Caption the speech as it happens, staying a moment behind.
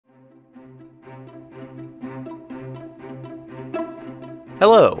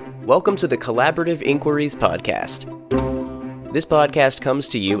Hello, welcome to the Collaborative Inquiries podcast. This podcast comes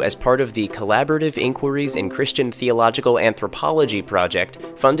to you as part of the Collaborative Inquiries in Christian Theological Anthropology project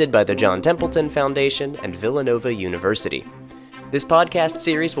funded by the John Templeton Foundation and Villanova University. This podcast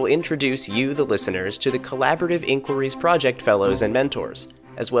series will introduce you, the listeners, to the Collaborative Inquiries Project fellows and mentors,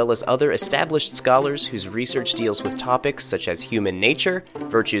 as well as other established scholars whose research deals with topics such as human nature,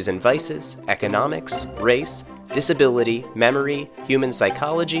 virtues and vices, economics, race, disability, memory, human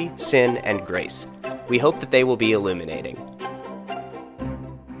psychology, sin, and grace. We hope that they will be illuminating.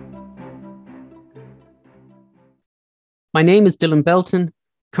 My name is Dylan Belton,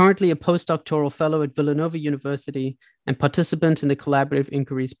 currently a postdoctoral fellow at Villanova University and participant in the Collaborative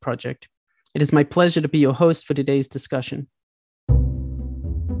Inquiries project. It is my pleasure to be your host for today's discussion.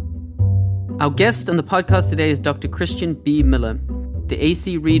 Our guest on the podcast today is Dr. Christian B. Miller, the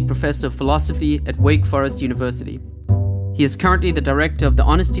A.C. Reed Professor of Philosophy at Wake Forest University. He is currently the director of the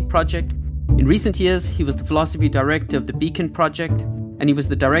Honesty Project. In recent years, he was the philosophy director of the Beacon Project, and he was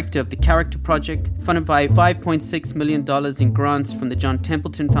the director of the Character Project, funded by $5.6 million in grants from the John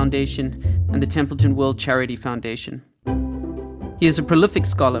Templeton Foundation and the Templeton World Charity Foundation. He is a prolific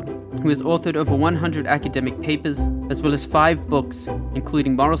scholar who has authored over 100 academic papers, as well as 5 books,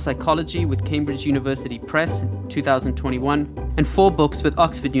 including Moral Psychology with Cambridge University Press in 2021, and 4 books with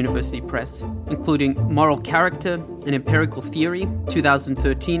Oxford University Press, including Moral Character and Empirical Theory,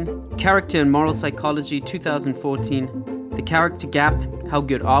 2013, Character and Moral Psychology, 2014, The Character Gap, How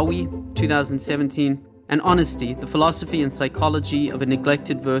Good Are We, 2017, and Honesty, The Philosophy and Psychology of a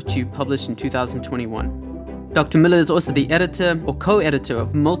Neglected Virtue, published in 2021. Dr. Miller is also the editor or co-editor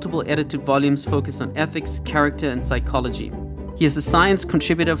of multiple edited volumes focused on ethics, character, and psychology. He is a science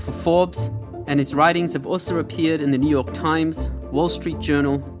contributor for Forbes, and his writings have also appeared in the New York Times, Wall Street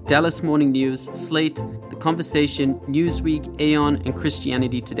Journal, Dallas Morning News, Slate, The Conversation, Newsweek, Aeon, and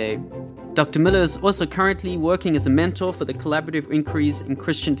Christianity Today. Dr. Miller is also currently working as a mentor for the Collaborative Inquiries in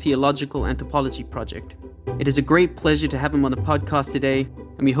Christian Theological Anthropology project. It is a great pleasure to have him on the podcast today,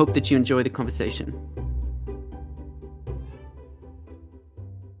 and we hope that you enjoy the conversation.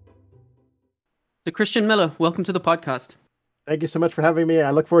 So Christian Miller, welcome to the podcast. Thank you so much for having me. I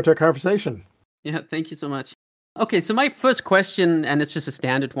look forward to our conversation. Yeah, thank you so much. Okay, so my first question, and it's just a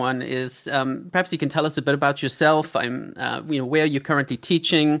standard one, is perhaps you can tell us a bit about yourself. Where you're currently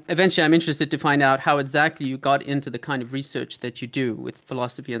teaching. Eventually, I'm interested to find out how exactly you got into the kind of research that you do with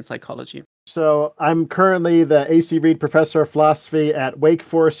philosophy and psychology. So I'm currently the A.C. Reed Professor of Philosophy at Wake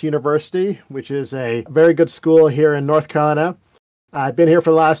Forest University, which is a very good school here in North Carolina. I've been here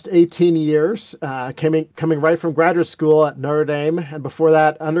for the last 18 years, coming right from graduate school at Notre Dame, and before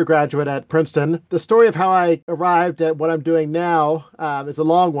that, undergraduate at Princeton. The story of how I arrived at what I'm doing now is a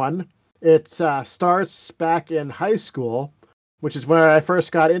long one. It starts back in high school, which is where I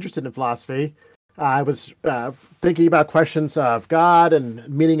first got interested in philosophy. I was thinking about questions of God and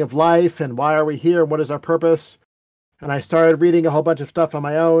meaning of life, and why are we here, and what is our purpose? And I started reading a whole bunch of stuff on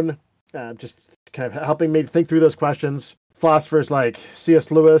my own, just kind of helping me think through those questions. Philosophers like C.S.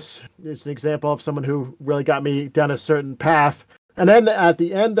 Lewis is an example of someone who really got me down a certain path. And then at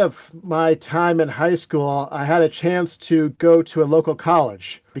the end of my time in high school, I had a chance to go to a local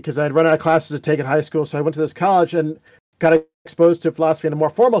college because I had run out of classes to take in high school. So I went to this college and got exposed to philosophy in a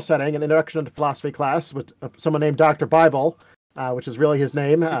more formal setting, an introduction to philosophy class with someone named Dr. Bible, which is really his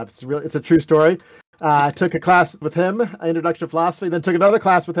name. It's a true story. I took a class with him, an introduction to philosophy, then took another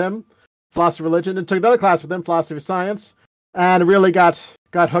class with him, philosophy of religion, and took another class with him, philosophy of science. And really got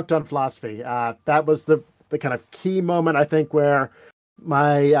hooked on philosophy. That was the kind of key moment, I think, where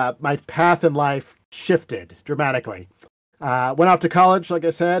my path in life shifted dramatically. Went off to college, like I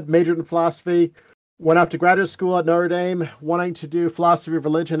said, majored in philosophy. Went off to graduate school at Notre Dame, wanting to do philosophy of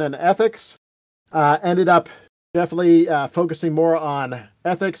religion and ethics. Ended up definitely focusing more on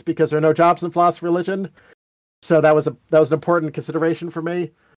ethics because there are no jobs in philosophy of religion. So that was an important consideration for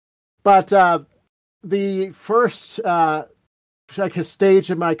me. But the first stage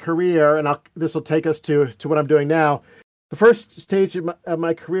of my career, and this will take us to what I'm doing now. The first stage of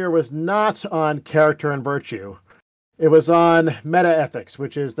my career was not on character and virtue. It was on metaethics,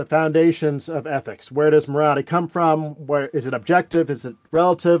 which is the foundations of ethics. Where does morality come from? Where is it objective? Is it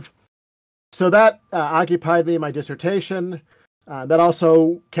relative? So that occupied me in my dissertation. That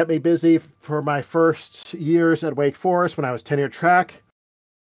also kept me busy for my first years at Wake Forest when I was tenure track.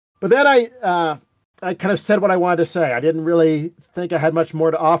 But then I kind of said what I wanted to say. I didn't really think I had much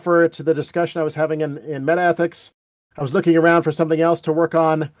more to offer to the discussion I was having in metaethics. I was looking around for something else to work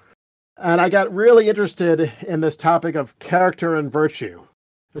on. And I got really interested in this topic of character and virtue.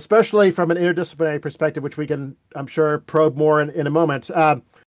 especially from an interdisciplinary perspective, which we can, I'm sure, probe more in a moment.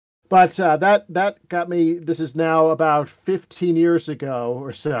 But that got me, this is now about 15 years ago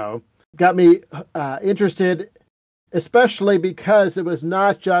or so, got me interested, especially because it was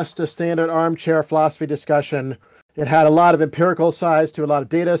not just a standard armchair philosophy discussion. It had a lot of empirical sides to it, a lot of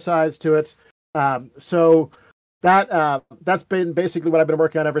data sides to it. So that's been basically what I've been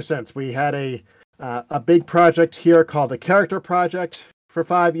working on ever since. We had a big project here called the Character Project for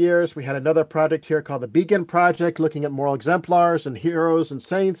 5 years. We had another project here called the Beacon Project, looking at moral exemplars and heroes and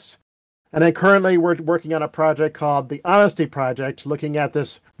saints. And then currently we're working on a project called the Honesty Project, looking at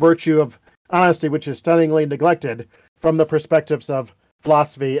this virtue of honesty, which is stunningly neglected from the perspectives of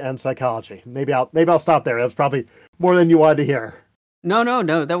philosophy and psychology. Maybe I'll stop there. That's probably more than you wanted to hear. No,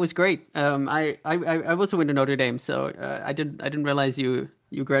 that was great. I also went to Notre Dame, so I didn't realize you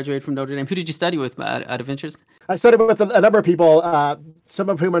graduated from Notre Dame. Who did you study with, out of interest? I studied with a number of people, some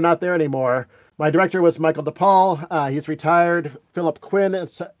of whom are not there anymore. My director was Michael DePaul. He's retired. Philip Quinn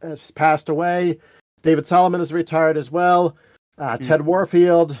has passed away. David Solomon is retired as well. Ted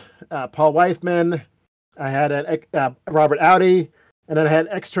Warfield, Paul Weithman. I had Robert Audi, and then I had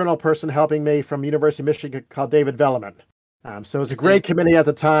an external person helping me from University of Michigan called David Velleman. So it was a great committee at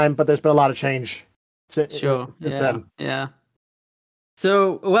the time, but there's been a lot of change since then. Yeah.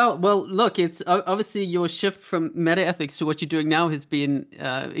 So, well, look, it's obviously your shift from meta-ethics to what you're doing now has been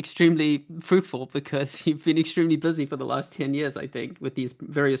extremely fruitful, because you've been extremely busy for the last 10 years, I think, with these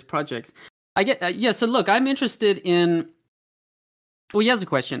various projects. So look, I'm interested in, well, here's a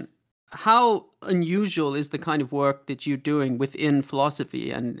question. How unusual is the kind of work that you're doing within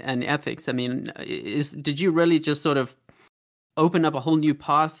philosophy and ethics? I mean, did you really just sort of open up a whole new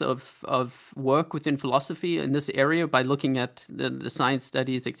path of work within philosophy in this area by looking at the science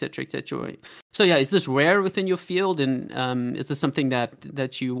studies, et cetera, et cetera? So yeah, is this rare within your field, and is this something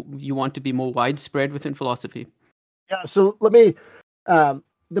that you want to be more widespread within philosophy? Yeah, so let me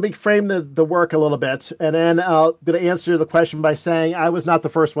frame the work a little bit, and then I'm going to answer the question by saying I was not the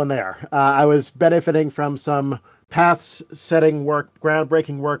first one there. I was benefiting from some path-setting work,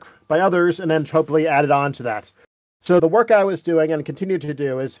 groundbreaking work by others, and then hopefully added on to that. So the work I was doing and continue to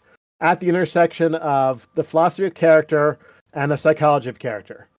do is at the intersection of the philosophy of character and the psychology of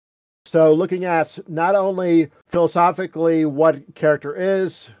character. So looking at not only philosophically what character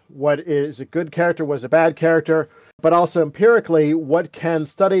is, what is a good character, what is a bad character, but also empirically, what can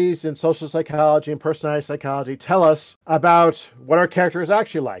studies in social psychology and personality psychology tell us about what our character is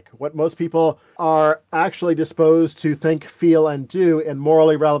actually like, what most people are actually disposed to think, feel, and do in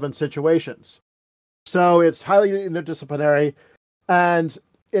morally relevant situations. So it's highly interdisciplinary, and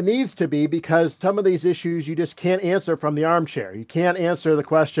it needs to be, because some of these issues you just can't answer from the armchair. You can't answer the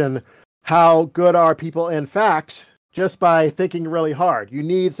question, how good are people in fact, just by thinking really hard. You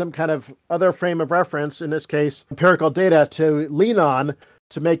need some kind of other frame of reference, in this case, empirical data, to lean on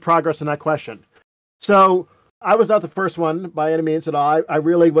to make progress in that question. So I was not the first one by any means at all. I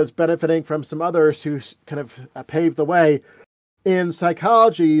really was benefiting from some others who kind of paved the way. In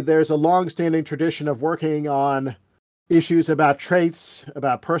psychology, there's a long-standing tradition of working on issues about traits,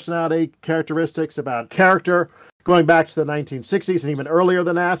 about personality characteristics, about character, going back to the 1960s and even earlier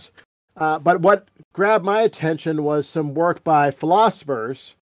than that. But what grabbed my attention was some work by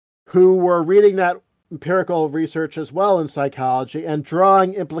philosophers who were reading that empirical research as well in psychology and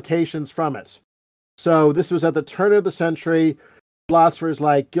drawing implications from it. So this was at the turn of the century. Philosophers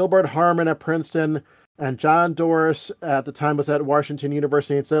like Gilbert Harman at Princeton and John Doris at the time was at Washington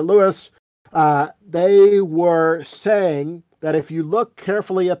University in St. Louis. They were saying that if you look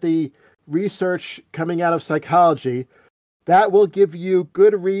carefully at the research coming out of psychology, that will give you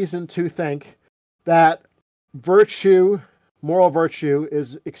good reason to think that virtue, moral virtue,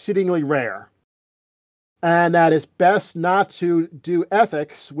 is exceedingly rare. And that it's best not to do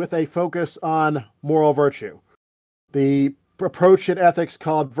ethics with a focus on moral virtue. The approach in ethics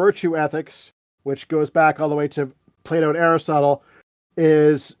called virtue ethics, which goes back all the way to Plato and Aristotle,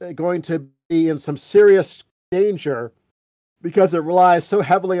 is going to be in some serious danger because it relies so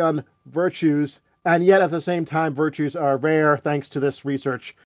heavily on virtues, and yet at the same time virtues are rare thanks to this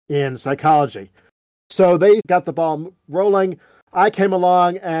research in psychology. So they got the ball rolling. I came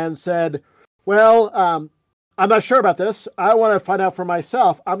along and said, well, I'm not sure about this. I want to find out for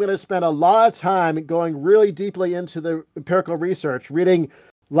myself. I'm going to spend a lot of time going really deeply into the empirical research, reading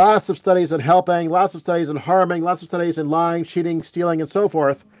lots of studies on helping, lots of studies on harming, lots of studies in lying, cheating, stealing, and so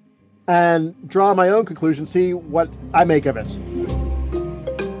forth, and draw my own conclusion, see what I make of it.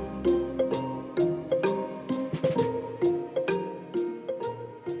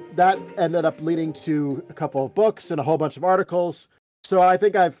 That ended up leading to a couple of books and a whole bunch of articles. So I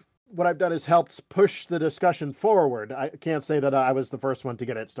think what I've done is helped push the discussion forward. I can't say that I was the first one to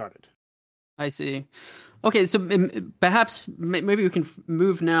get it started. I see. Okay, so perhaps maybe we can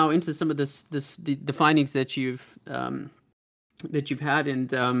move now into some of the findings that you've had and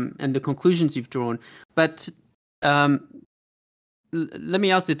the conclusions you've drawn. But let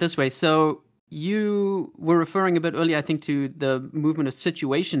me ask it this way. So you were referring a bit earlier, I think, to the movement of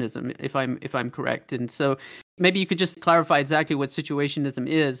situationism, if I'm correct. And so maybe you could just clarify exactly what situationism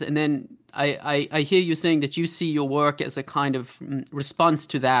is. And then I hear you saying that you see your work as a kind of response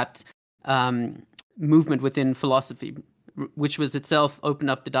to that movement within philosophy, which was itself opened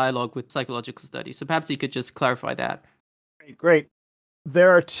up the dialogue with psychological study. So perhaps you could just clarify that. Great.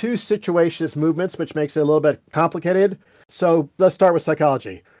 There are two situationist movements, which makes it a little bit complicated. So let's start with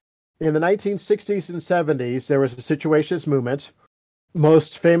psychology. In the 1960s and 70s, there was a situationist movement,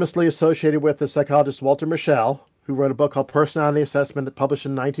 most famously associated with the psychologist Walter Mischel, who wrote a book called Personality Assessment, published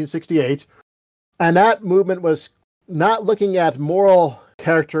in 1968. And that movement was not looking at moral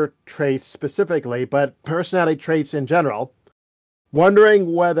character traits specifically, but personality traits in general,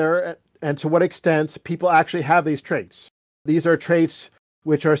 wondering whether and to what extent people actually have these traits. These are traits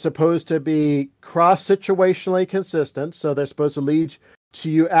which are supposed to be cross-situationally consistent, so they're supposed to lead to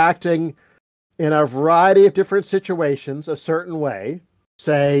you acting in a variety of different situations a certain way,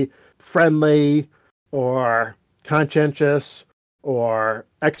 say friendly or conscientious or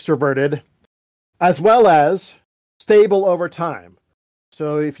extroverted, as well as stable over time.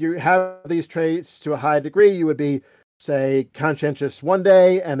 So if you have these traits to a high degree, you would be, say, conscientious one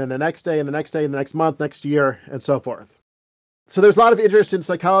day, and then the next day, and the next day, and the next month, next year, and so forth. So there's a lot of interest in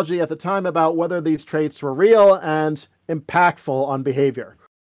psychology at the time about whether these traits were real and impactful on behavior.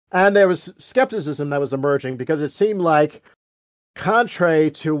 And there was skepticism that was emerging because it seemed like, contrary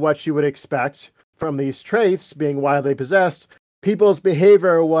to what you would expect from these traits being widely possessed, people's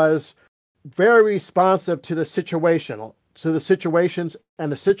behavior was very responsive to the situational, to the situations and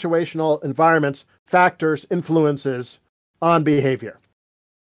the situational environments, factors, influences on behavior.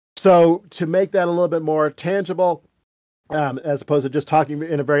 So to make that a little bit more tangible, as opposed to just talking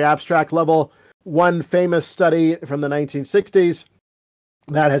in a very abstract level, one famous study from the 1960s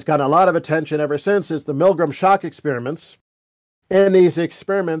that has gotten a lot of attention ever since is the Milgram shock experiments. In these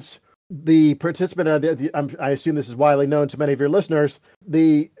experiments, the participant, I assume this is widely known to many of your listeners,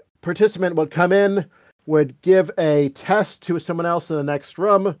 the participant would come in, would give a test to someone else in the next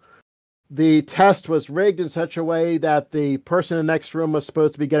room. The test was rigged in such a way that the person in the next room was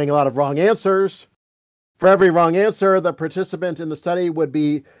supposed to be getting a lot of wrong answers. For every wrong answer, the participant in the study would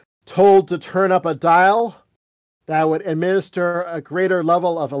be told to turn up a dial that would administer a greater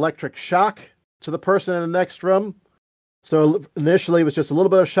level of electric shock to the person in the next room. So initially it was just a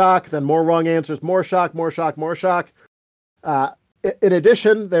little bit of shock, then more wrong answers, more shock, more shock, more shock. In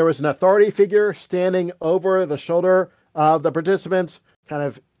addition, there was an authority figure standing over the shoulder of the participants, kind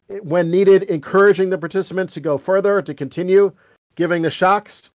of, when needed, encouraging the participants to go further, to continue giving the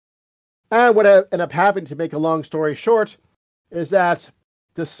shocks. And what ended up happening, to make a long story short, is that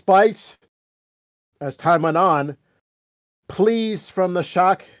despite, as time went on, pleas from the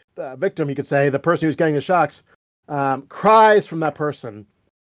shock victim, you could say, the person who's getting the shocks, cries from that person,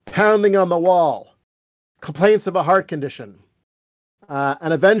 pounding on the wall, complaints of a heart condition,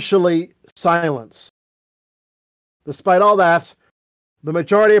 and eventually silence. Despite all that, the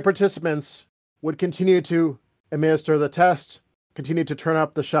majority of participants would continue to administer the test, continue to turn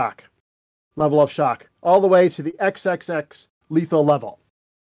up the shock, level of shock, all the way to the XXX lethal level.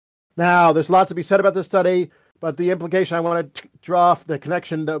 Now, there's a lot to be said about this study, but the implication I want to draw, the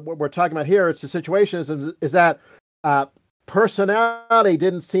connection that we're talking about here, it's the situation is that personality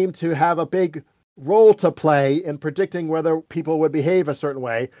didn't seem to have a big role to play in predicting whether people would behave a certain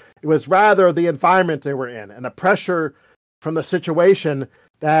way. It was rather the environment they were in and the pressure from the situation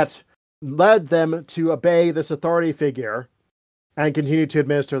that led them to obey this authority figure and continue to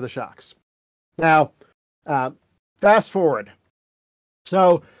administer the shocks. Now, fast forward.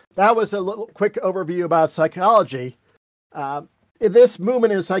 So that was a little quick overview about psychology. This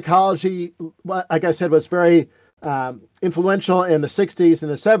movement in psychology, like I said, was very influential in the 60s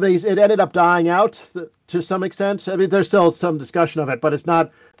and the 70s. It ended up dying out to some extent. I mean, there's still some discussion of it, but it's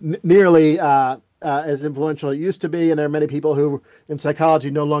not nearly as influential as it used to be, and there are many people who, in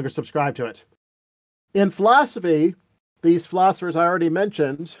psychology, no longer subscribe to it. In philosophy, these philosophers I already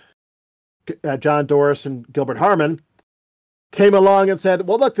mentioned, John Doris and Gilbert Harman, came along and said,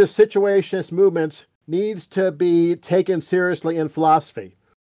 well, look, this situationist movement needs to be taken seriously in philosophy.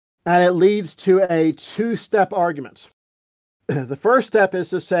 And it leads to a two-step argument. The first step is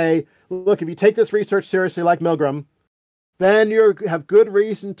to say, look, if you take this research seriously like Milgram, then you have good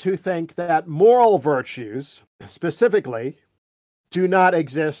reason to think that moral virtues, specifically, do not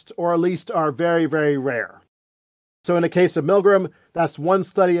exist, or at least are very, very rare. So in the case of Milgram, that's one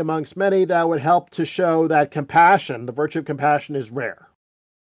study amongst many that would help to show that compassion, the virtue of compassion, is rare.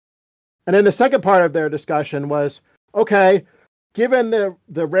 And then the second part of their discussion was, okay, given the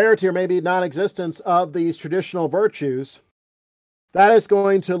rarity or maybe non-existence of these traditional virtues, that is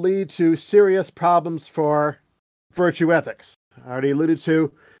going to lead to serious problems for virtue ethics. I already alluded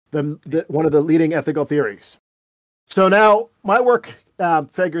to one of the leading ethical theories. So now my work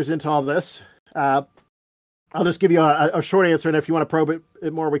figures into all this. I'll just give you a short answer, and if you want to probe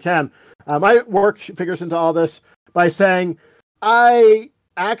it more, we can. My work figures into all this by saying I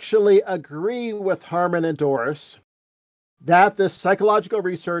actually agree with Harman and Doris that this psychological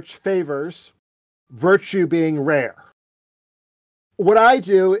research favors virtue being rare. What I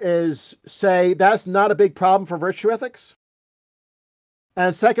do is say that's not a big problem for virtue ethics.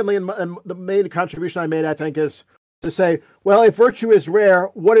 And secondly, and the main contribution I made, I think, is to say, well, if virtue is rare,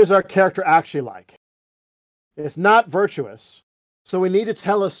 what is our character actually like? It's not virtuous. So we need to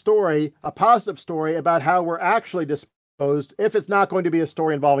tell a story, a positive story, about how we're actually disposed if it's not going to be a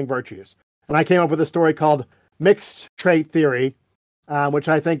story involving virtues. And I came up with a story called Mixed Trait Theory, which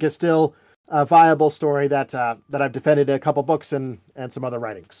I think is still a viable story that I've defended in a couple books and some other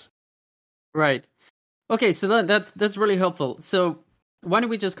writings. Right. Okay, so that's really helpful. So why don't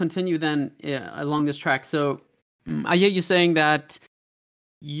we just continue then along this track? So I hear you saying that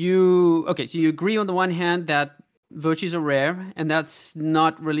you agree on the one hand that virtues are rare, and that's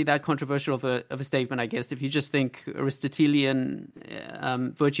not really that controversial of a statement, I guess. If you just think Aristotelian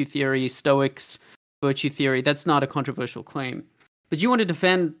virtue theory, Stoics virtue theory, that's not a controversial claim. But you want to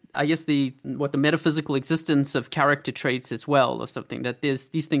defend, I guess, the metaphysical existence of character traits as well, or something, that these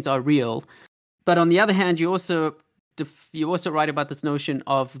things are real. But on the other hand, you also write about this notion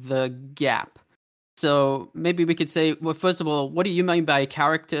of the gap. So maybe we could say, well, first of all, what do you mean by a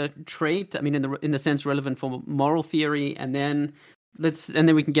character trait? I mean, in the sense relevant for moral theory, and then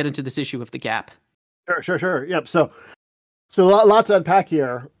we can get into this issue of the gap. Sure. Yep. So a lot to unpack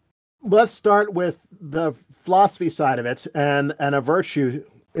here. Let's start with the philosophy side of it and a virtue,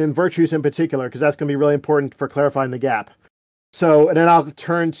 in virtues in particular, because that's going to be really important for clarifying the gap. So, and then I'll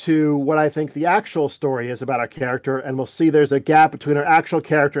turn to what I think the actual story is about our character, and we'll see there's a gap between our actual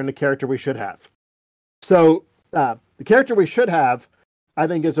character and the character we should have. So, the character we should have, I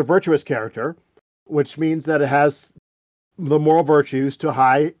think, is a virtuous character, which means that it has the moral virtues to a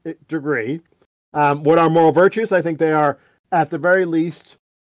high degree. What are moral virtues? I think they are, at the very least,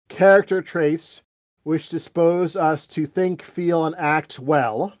 character traits which dispose us to think, feel, and act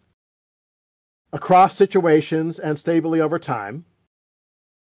well across situations and stably over time.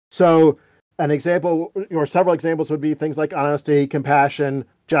 So an example, or several examples, would be things like honesty, compassion,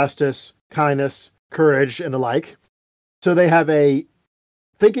 justice, kindness, courage, and the like. So they have a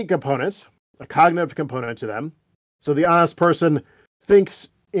thinking component, a cognitive component to them. So the honest person thinks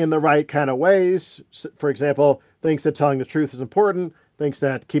in the right kind of ways. For example, thinks that telling the truth is important, thinks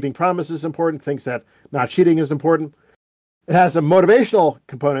that keeping promises is important, thinks that not cheating is important. It has a motivational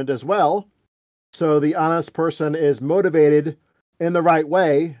component as well. So the honest person is motivated in the right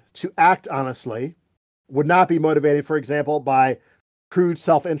way to act honestly, would not be motivated, for example, by crude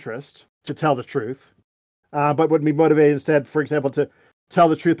self-interest to tell the truth, but would be motivated instead, for example, to tell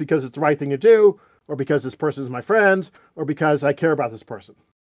the truth because it's the right thing to do, or because this person is my friend, or because I care about this person.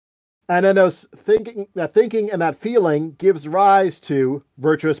 And then that thinking and that feeling gives rise to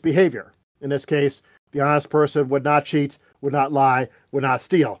virtuous behavior. In this case, the honest person would not cheat, would not lie, would not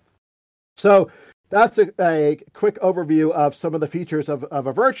steal. So that's a quick overview of some of the features of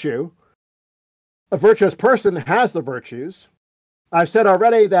a virtue. A virtuous person has the virtues. I've said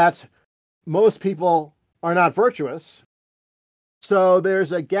already that most people are not virtuous. So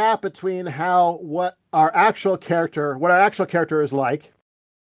there's a gap between what our actual character is like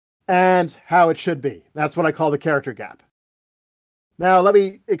and how it should be. That's what I call the character gap. Now, let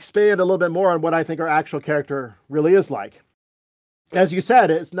me expand a little bit more on what I think our actual character really is like. As you said,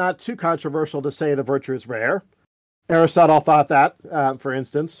 it's not too controversial to say the virtue is rare. Aristotle thought that, for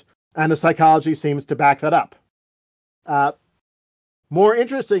instance, and the psychology seems to back that up. More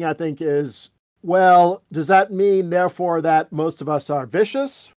interesting, I think, is, well, does that mean, therefore, that most of us are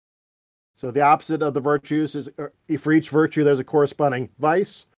vicious? So the opposite of the virtues is, for each virtue, there's a corresponding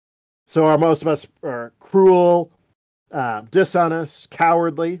vice. So are most of us are cruel, dishonest,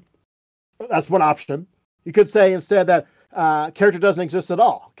 cowardly? That's one option. You could say instead that character doesn't exist at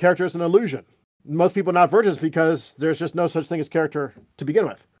all. Character is an illusion. Most people are not virtuous because there's just no such thing as character to begin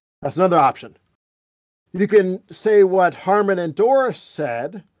with. That's another option. You can say what Harmon and Dorr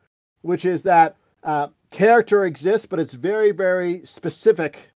said, which is that character exists, but it's very, very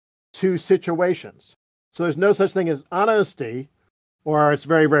specific to situations. So there's no such thing as honesty, or it's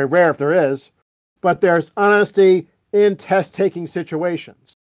very, very rare if there is, but there's honesty in test-taking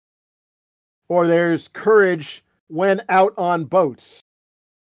situations. Or there's courage when out on boats.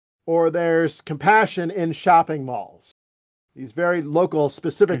 Or there's compassion in shopping malls. These very local,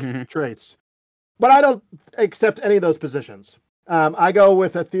 specific traits. But I don't accept any of those positions. I go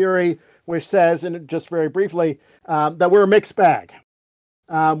with a theory which says, and just very briefly, that we're a mixed bag.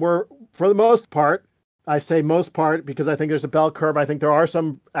 We're, for the most part, I say most part because I think there's a bell curve. I think there are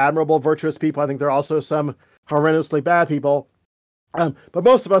some admirable, virtuous people. I think there are also some horrendously bad people. But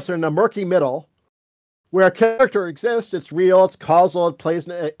most of us are in a murky middle where character exists. It's real. It's causal. It plays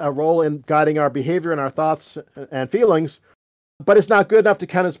a role in guiding our behavior and our thoughts and feelings. But it's not good enough to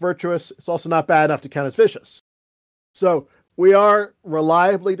count as virtuous. It's also not bad enough to count as vicious. So we are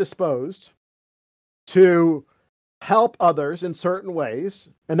reliably disposed to help others in certain ways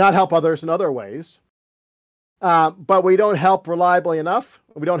and not help others in other ways. But we don't help reliably enough.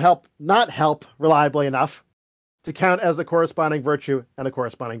 We don't not help reliably enough to count as the corresponding virtue and the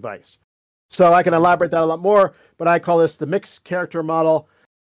corresponding vice. So I can elaborate that a lot more, but I call this the mixed character model.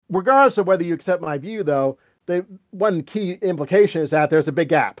 Regardless of whether you accept my view, though, the one key implication is that there's a big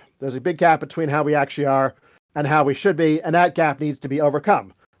gap. There's a big gap between how we actually are and how we should be, and that gap needs to be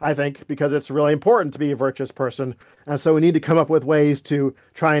overcome, I think, because it's really important to be a virtuous person, and so we need to come up with ways to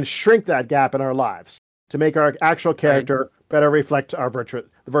try and shrink that gap in our lives to make our actual character better reflect the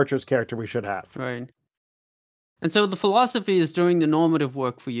virtuous character we should have. Right. And so the philosophy is doing the normative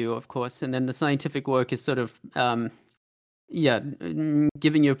work for you, of course, and then the scientific work is sort of,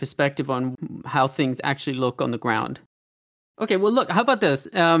 giving you a perspective on how things actually look on the ground. Okay, well, look, how about this?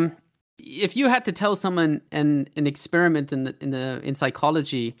 If you had to tell someone an experiment in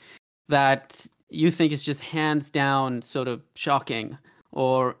psychology that you think is just hands down sort of shocking,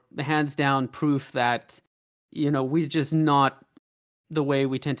 or hands down proof that, we're just not the way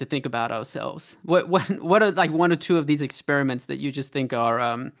we tend to think about ourselves, what are like one or two of these experiments that you just think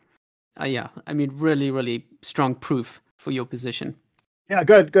are really, really strong proof for your position? Yeah,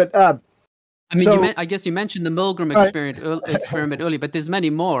 good. I guess you mentioned the Milgram experiment earlier, but there's many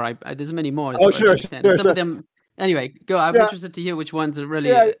more. There's many more. Sure. Some of them. Anyway, go. I'm interested to hear which ones are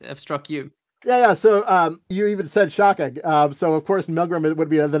really have struck you. Yeah. So you even said shocking. So of course Milgram would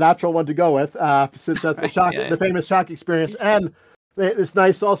be the natural one to go with, since that's the famous shock experience. And it's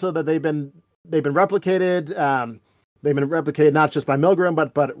nice also that they've been replicated. They've been replicated not just by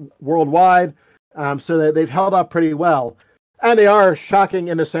Milgram but worldwide. So that they've held up pretty well. And they are shocking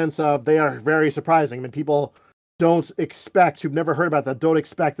in the sense of they are very surprising. I mean, people who've never heard about that, don't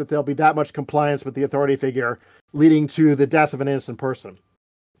expect that there'll be that much compliance with the authority figure leading to the death of an innocent person.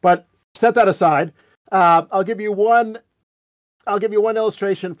 But set that aside. I'll give you one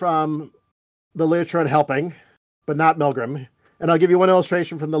illustration from the literature on helping, but not Milgram. And I'll give you one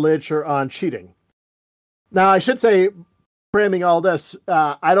illustration from the literature on cheating. Now, I should say, framing all this,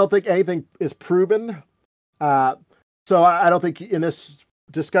 I don't think anything is proven. So I don't think in this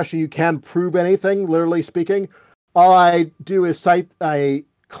discussion you can prove anything, literally speaking. All I do is cite a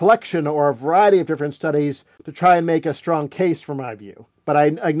collection or a variety of different studies to try and make a strong case for my view. But I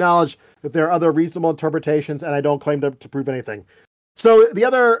acknowledge that there are other reasonable interpretations, and I don't claim to prove anything. So the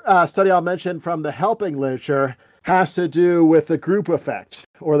other study I'll mention from the helping literature has to do with the group effect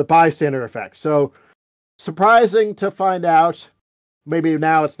or the bystander effect. So surprising to find out, maybe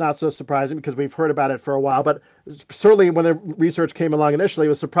now it's not so surprising because we've heard about it for a while, but certainly when the research came along initially, it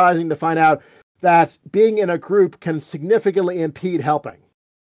was surprising to find out that being in a group can significantly impede helping.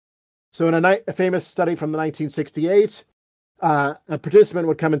 So in a famous study from the 1968, a participant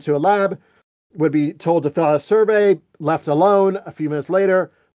would come into a lab, would be told to fill out a survey, left alone. A few minutes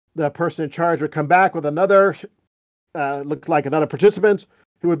later, the person in charge would come back with another, looked like another participant,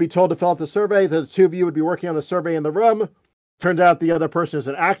 who would be told to fill out the survey. The two of you would be working on the survey in the room. Turns out the other person is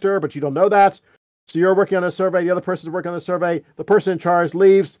an actor, but you don't know that. So you're working on a survey, the other person is working on the survey, the person in charge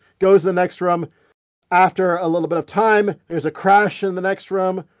leaves, goes to the next room. After a little bit of time, there's a crash in the next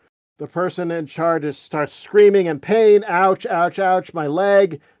room. The person in charge starts screaming in pain. Ouch, ouch, ouch, my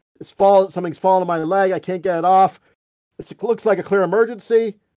leg. Something's fallen on my leg, I can't get it off. It looks like a clear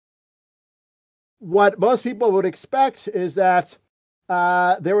emergency. What most people would expect is that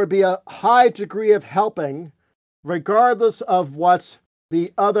there would be a high degree of helping regardless of what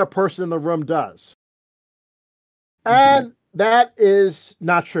the other person in the room does. And that is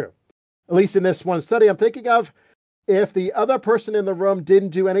not true. At least in this one study I'm thinking of, if the other person in the room didn't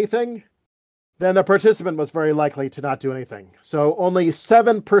do anything, then the participant was very likely to not do anything. So only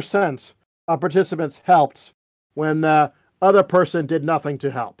 7% of participants helped when the other person did nothing to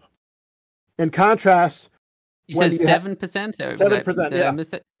help. In contrast, you said 7%? 7%. Did I miss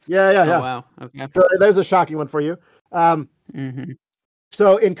that? Yeah. Oh, wow. Okay. So there's a shocking one for you.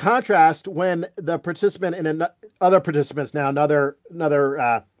 So in contrast, when the participant and other participants, now another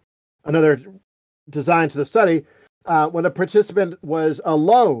design to the study, when a participant was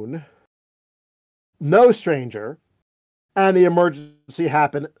alone, no stranger, and the emergency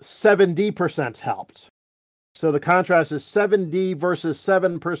happened, 70% helped. So the contrast is 70 versus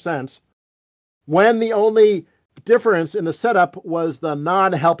 7%, when the only difference in the setup was the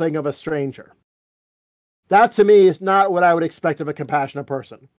non-helping of a stranger. That, to me, is not what I would expect of a compassionate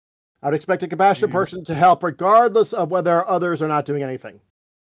person. I would expect a compassionate person to help regardless of whether others are not doing anything.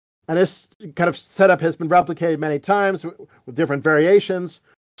 And this kind of setup has been replicated many times with different variations.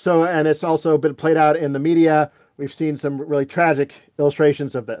 And it's also been played out in the media. We've seen some really tragic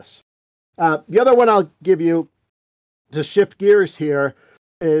illustrations of this. The other one I'll give you to shift gears here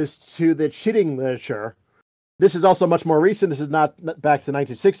is to the cheating literature. This is also much more recent. This is not back to the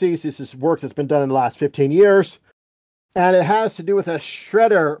 1960s. This is work that's been done in the last 15 years. And it has to do with a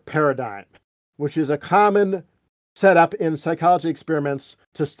shredder paradigm, which is a common setup in psychology experiments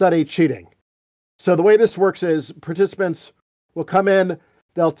to study cheating. So the way this works is participants will come in,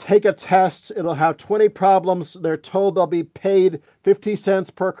 they'll take a test, it'll have 20 problems, they're told they'll be paid 50 cents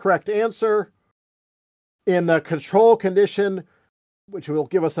per correct answer. In the control condition, which will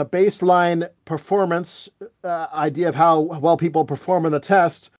give us a baseline performance idea of how well people perform in the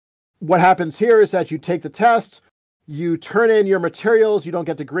test. What happens here is that you take the test, you turn in your materials, you don't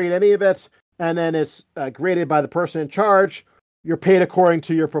get to grade any of it, and then it's graded by the person in charge. You're paid according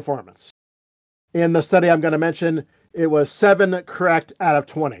to your performance. In the study I'm going to mention, it was 7 correct out of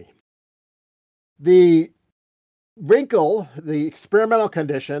 20. The wrinkle, the experimental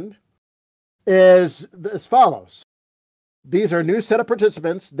condition, is as follows. These are a new set of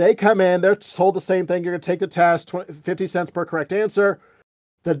participants. They come in, they're told the same thing. You're going to take the test, 50 cents per correct answer.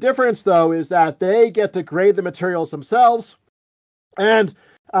 The difference, though, is that they get to grade the materials themselves, and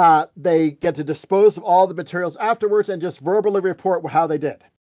they get to dispose of all the materials afterwards and just verbally report how they did.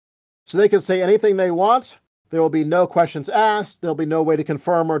 So they can say anything they want. There will be no questions asked. There'll be no way to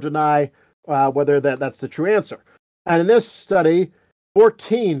confirm or deny whether that's the true answer. And in this study,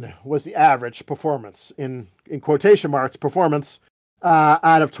 14 was the average performance, in quotation marks, performance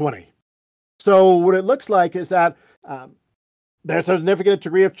out of 20. So what it looks like is that there's a significant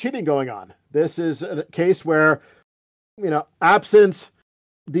degree of cheating going on. This is a case where, absent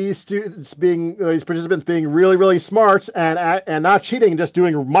these participants being really, really smart and not cheating, just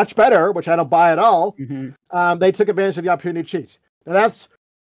doing much better, which I don't buy at all, they took advantage of the opportunity to cheat. Now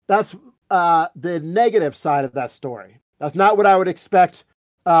that's the negative side of that story. That's not what I would expect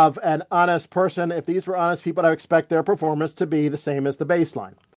of an honest person. If these were honest people, I would expect their performance to be the same as the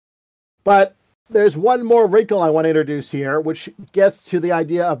baseline. But there's one more wrinkle I want to introduce here, which gets to the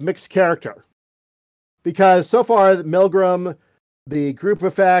idea of mixed character. Because so far, Milgram, the group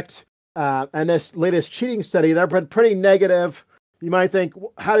effect, and this latest cheating study, they've been pretty negative. You might think,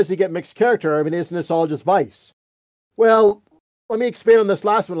 how does he get mixed character? I mean, isn't this all just vice? Well, let me expand on this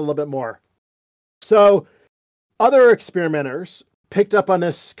last one a little bit more. So, other experimenters picked up on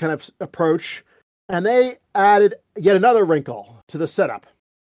this kind of approach, and they added yet another wrinkle to the setup.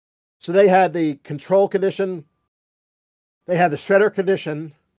 So they had the control condition, they had the shredder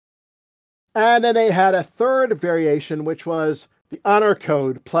condition, and then they had a third variation, which was the honor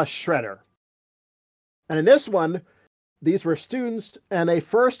code plus shredder. And in this one, these were students, and they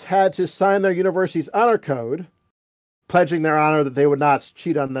first had to sign their university's honor code, pledging their honor that they would not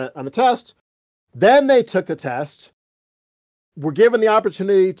cheat on the test. Then they took the test, were given the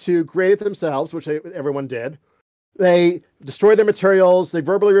opportunity to grade it themselves, which everyone did. They destroyed their materials, they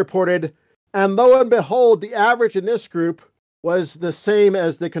verbally reported, and lo and behold, the average in this group was the same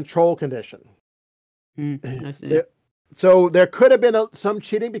as the control condition. I see. So there could have been some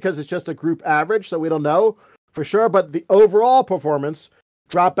cheating because it's just a group average, so we don't know for sure, but the overall performance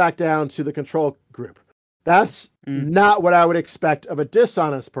dropped back down to the control group. That's not what I would expect of a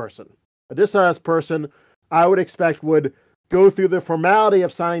dishonest person. A dishonest person, I would expect, would go through the formality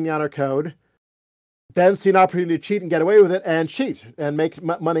of signing the honor code, then see an opportunity to cheat and get away with it, and cheat and make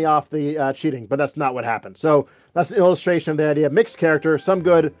money off the cheating. But that's not what happened. So that's an illustration of the idea of mixed character, some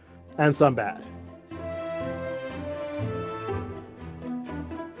good and some bad.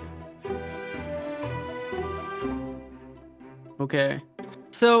 Okay.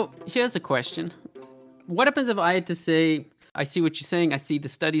 So here's a question. What happens if I had to say, I see what you're saying. I see the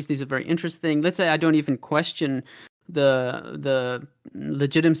studies. These are very interesting. Let's say I don't even question the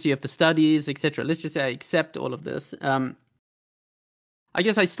legitimacy of the studies, etc. Let's just say I accept all of this. I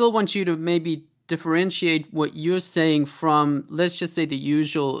guess I still want you to maybe differentiate what you're saying from, let's just say, the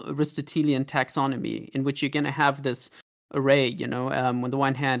usual Aristotelian taxonomy, in which you're going to have this array, on the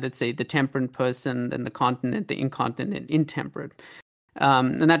one hand, let's say the temperate person, then the continent, the incontinent, and intemperate.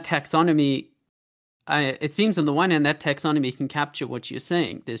 And that taxonomy, it seems on the one hand, that taxonomy can capture what you're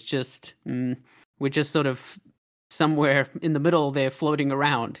saying. There's just, we're just sort of somewhere in the middle there floating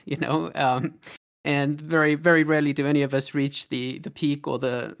around, and very, very rarely do any of us reach the peak or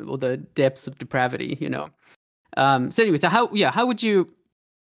the depths of depravity, So anyway, so how would you,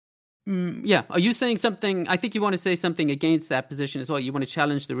 are you saying something? I think you want to say something against that position as well. You want to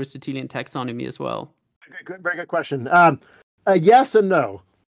challenge the Aristotelian taxonomy as well. Very good question. Yes and no.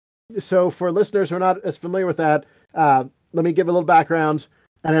 So for listeners who are not as familiar with that, let me give a little background,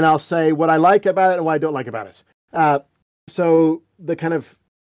 and then I'll say what I like about it and what I don't like about it. So the kind of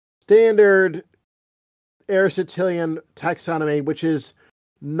standard Aristotelian taxonomy, which is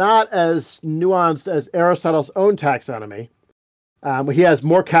not as nuanced as Aristotle's own taxonomy. He has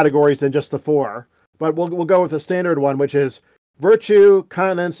more categories than just the four, but we'll go with the standard one, which is virtue,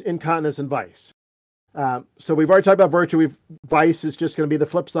 continence, incontinence, and vice. So we've already talked about virtue. Vice is just going to be the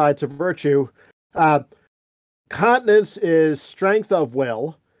flip side to virtue. Continence is strength of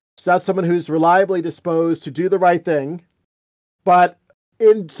will. So that's someone who's reliably disposed to do the right thing, but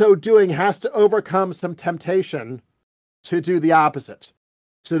in so doing has to overcome some temptation to do the opposite.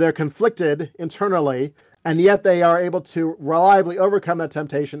 So they're conflicted internally, and yet they are able to reliably overcome that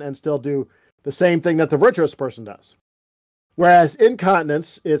temptation and still do the same thing that the virtuous person does. Whereas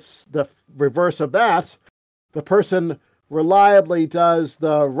incontinence, it's the reverse of that. The person reliably does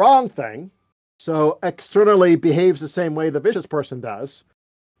the wrong thing, so externally behaves the same way the vicious person does.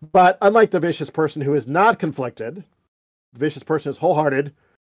 But unlike the vicious person who is not conflicted, the vicious person is wholehearted,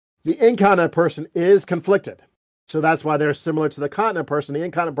 the incontinent person is conflicted. So that's why they're similar to the continent person. The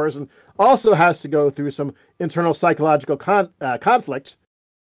incontinent person also has to go through some internal psychological conflict,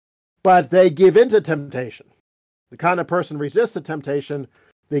 but they give in to temptation. The continent person resists the temptation.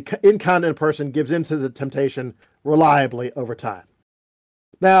 The incontinent person gives into the temptation reliably over time.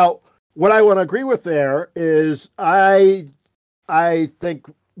 Now, what I want to agree with there is I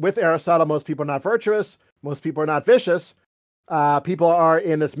think with Aristotle, most people are not virtuous. Most people are not vicious. People are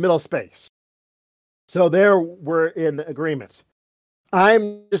in this middle space. So there we're in agreement.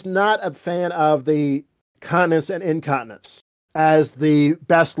 I'm just not a fan of the continence and incontinence as the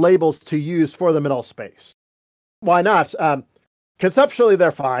best labels to use for the middle space. Why not? Conceptually,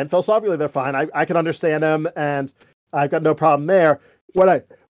 they're fine. Philosophically, they're fine. I can understand them, and I've got no problem there. What I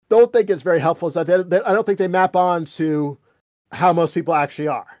don't think is very helpful is that I don't think they map on to how most people actually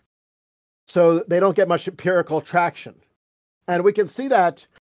are. So they don't get much empirical traction. And we can see that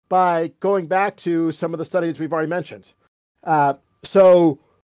by going back to some of the studies we've already mentioned. So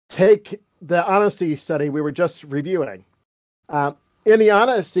take the honesty study we were just reviewing. In the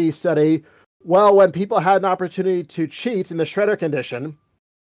honesty study, well, when people had an opportunity to cheat in the Shredder condition,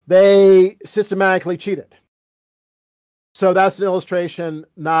 they systematically cheated. So that's an illustration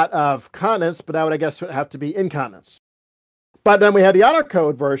not of continence, but that would, I guess, would have to be incontinence. But then we had the honor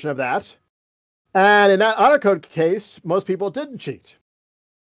code version of that. And in that honor code case, most people didn't cheat.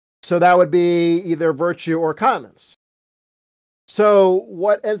 So that would be either virtue or continence. So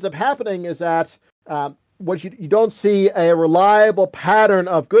what ends up happening is that what you don't see a reliable pattern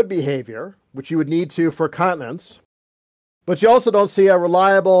of good behavior, which you would need to for continence, but you also don't see a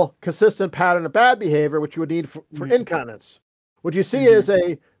reliable, consistent pattern of bad behavior, which you would need for incontinence. What you see is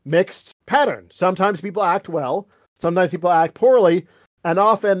a mixed pattern. Sometimes people act well, sometimes people act poorly, and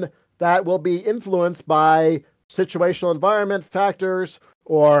often that will be influenced by situational environment factors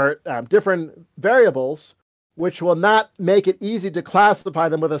or different variables, which will not make it easy to classify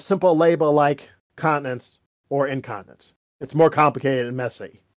them with a simple label like continence or incontinence. It's more complicated and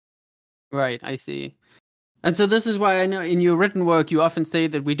messy. Right, I see. And so this is why I know in your written work, you often say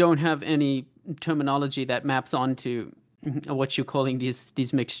that we don't have any terminology that maps onto what you're calling these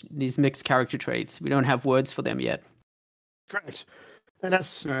mixed character traits. We don't have words for them yet. Correct. And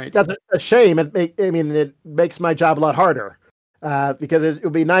that's right. That's a shame. It makes my job a lot harder because it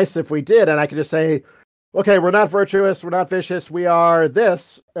would be nice if we did, and I could just say, okay, we're not virtuous, we're not vicious, we are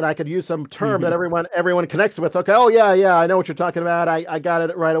this, and I could use some term that everyone connects with. Okay, oh yeah, I know what you're talking about. I got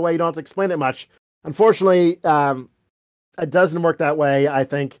it right away. You don't have to explain it much. Unfortunately, it doesn't work that way, I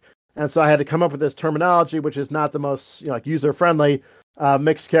think. And so I had to come up with this terminology, which is not the most user friendly.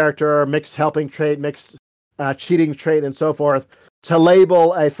 Mixed character, mixed helping trait, mixed cheating trait, and so forth, to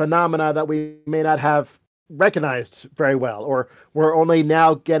label a phenomena that we may not have recognized very well, or we're only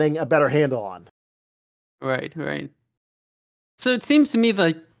now getting a better handle on. Right. So it seems to me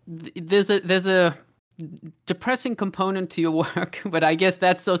like there's a depressing component to your work, but I guess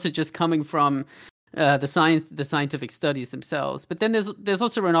that's also just coming from the scientific studies themselves. But then there's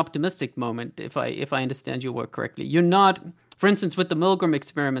also an optimistic moment, if I understand your work correctly. You're not, for instance, with the Milgram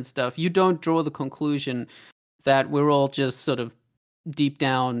experiment stuff, you don't draw the conclusion that we're all just sort of deep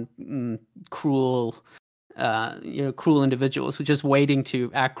down cruel individuals who are just waiting to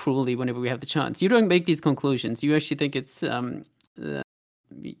act cruelly whenever we have the chance. You don't make these conclusions. You actually think it's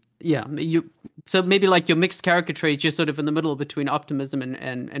so maybe like your mixed caricature is just sort of in the middle between optimism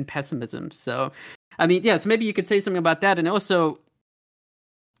and pessimism. So I mean, so maybe you could say something about that, and also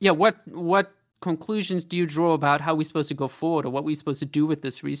what conclusions do you draw about how we're supposed to go forward, or what we're supposed to do with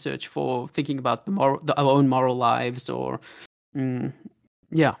this research for thinking about our own moral lives, or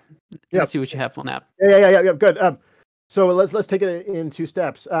let's see what you have on that. Yeah. Good. So let's take it in two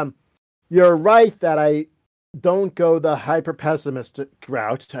steps. You're right that I don't go the hyper pessimistic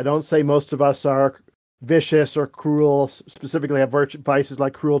route. I don't say most of us are vicious or cruel, specifically have vices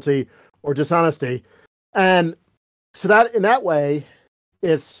like cruelty or dishonesty, and so that in that way,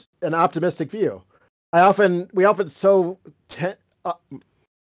 it's an optimistic view.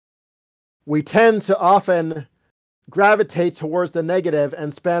 We tend to often gravitate towards the negative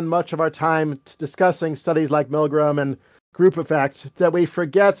and spend much of our time discussing studies like Milgram and group effect, that we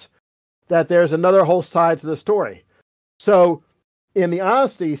forget that there's another whole side to the story. So in the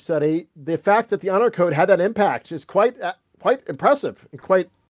honesty study, the fact that the honor code had that impact is quite impressive and quite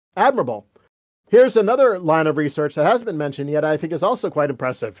admirable. Here's another line of research that hasn't been mentioned yet, I think is also quite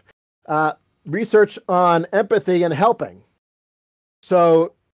impressive. Research on empathy and helping.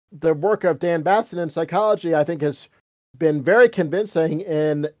 So the work of Dan Batson in psychology, I think, has been very convincing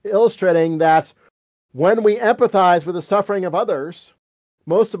in illustrating that when we empathize with the suffering of others,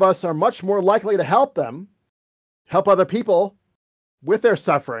 most of us are much more likely to help other people with their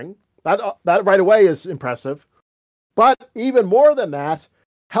suffering. That right away is impressive. But even more than that,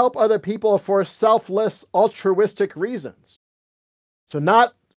 help other people for selfless, altruistic reasons. So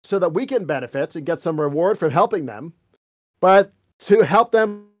not so that we can benefit and get some reward from helping them, but to help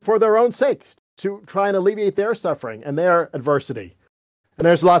them for their own sake, to try and alleviate their suffering and their adversity. And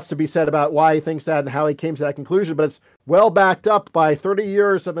there's lots to be said about why he thinks that and how he came to that conclusion, but it's well backed up by 30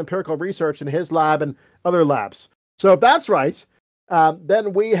 years of empirical research in his lab and other labs. So if that's right,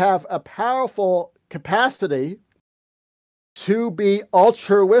 then we have a powerful capacity to be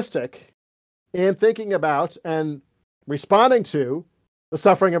altruistic in thinking about and responding to the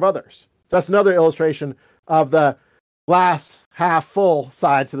suffering of others. That's another illustration of the glass half full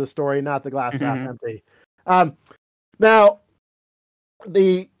side to the story, not the glass half empty. Now,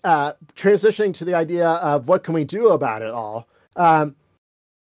 the transitioning to the idea of what can we do about it all,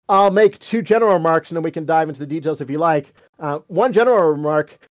 I'll make two general remarks and then we can dive into the details if you like. One general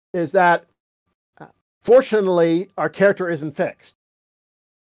remark is that fortunately, our character isn't fixed.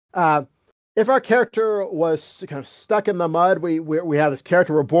 If our character was kind of stuck in the mud, we have this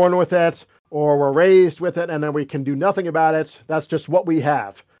character, we're born with it, or we're raised with it, and then we can do nothing about it. That's just what we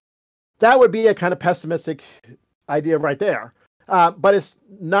have. That would be a kind of pessimistic idea right there. But it's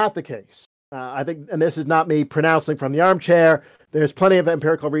not the case. I think, and this is not me pronouncing from the armchair, there's plenty of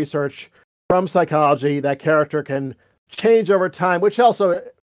empirical research from psychology that character can change over time, which also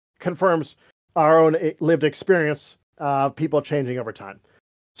confirms our own lived experience of people changing over time.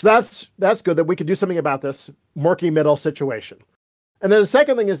 So that's good that we can do something about this murky middle situation. And then the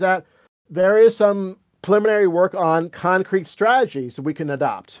second thing is that there is some preliminary work on concrete strategies we can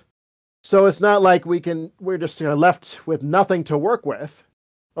adopt. So it's not like we're just left with nothing to work with.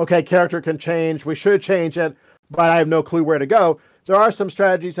 Okay, character can change, we should change it, but I have no clue where to go. There are some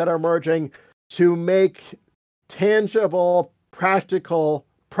strategies that are emerging to make tangible, practical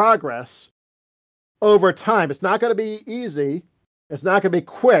progress over time. It's not going to be easy. It's not going to be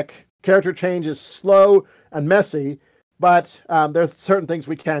quick. Character change is slow and messy, but there are certain things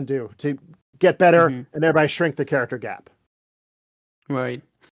we can do to get better and thereby shrink the character gap. Right.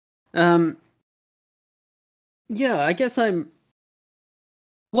 I guess I'm...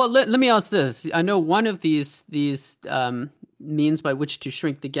 Well, let me ask this. I know one of these means by which to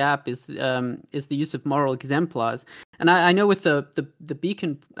shrink the gap is the use of moral exemplars. And I know with the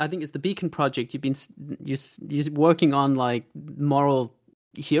Beacon, I think it's the Beacon project, you're working on like moral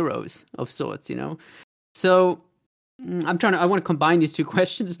heroes of sorts, So I want to combine these two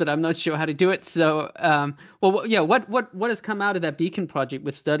questions, but I'm not sure how to do it. So, what has come out of that Beacon project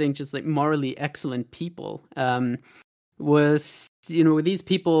with studying just like morally excellent people? Were these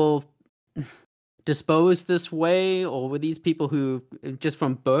people disposed this way, or were these people who just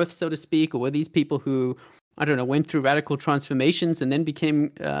from birth, so to speak, or were these people who, I don't know, went through radical transformations and then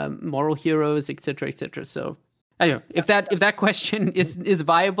became moral heroes, etc., etc.? So, I don't know if that question is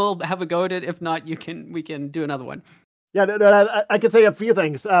viable. Have a go at it. If not, we can do another one. Yeah, I can say a few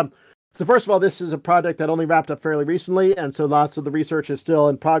things. So first of all, this is a project that only wrapped up fairly recently, and so lots of the research is still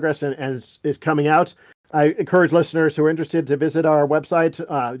in progress and is coming out. I encourage listeners who are interested to visit our website.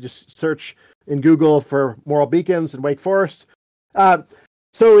 Just search in Google for Moral Beacons in Wake Forest.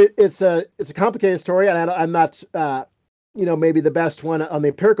 So it's a complicated story, and I'm not maybe the best one on the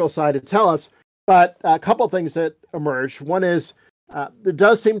empirical side to tell us, but a couple of things that emerge. One is there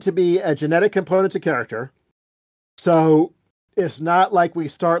does seem to be a genetic component to character. So it's not like we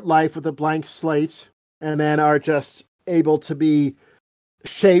start life with a blank slate and then are just able to be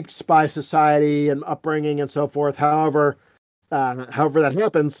shaped by society and upbringing and so forth. However that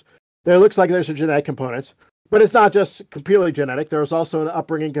happens, there looks like there's a genetic component, but it's not just purely genetic. There's also an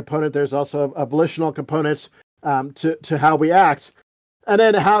upbringing component. There's also a volitional component to how we act. And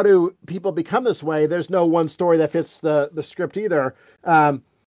then how do people become this way? There's no one story that fits the script either.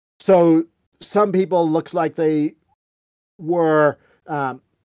 So some people looks like they were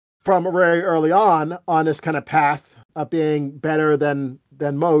from very early on this kind of path of being better than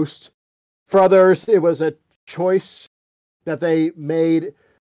most. For others, it was a choice that they made,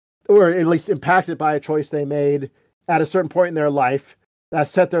 or at least impacted by a choice they made at a certain point in their life that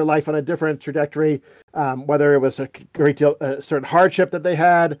set their life on a different trajectory, whether it was a great deal, a certain hardship that they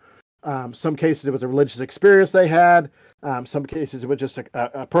had. Some cases it was a religious experience they had. Some cases it was just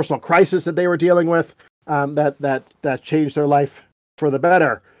a personal crisis that they were dealing with. That changed their life for the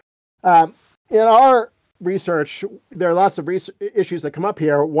better. In our research, there are lots of issues that come up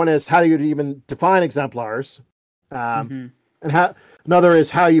here. One is how do you even define exemplars, and another is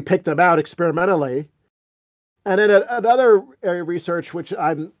how you pick them out experimentally. And then another area of research, which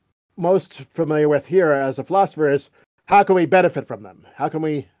I'm most familiar with here as a philosopher, is how can we benefit from them? How can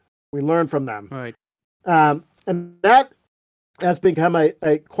we learn from them? Right. And that has become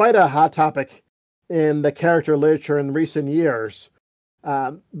quite a hot topic in the character literature in recent years.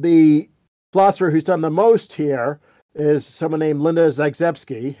 The philosopher who's done the most here is someone named Linda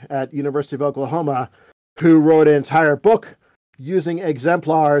Zagzebski at University of Oklahoma, who wrote an entire book using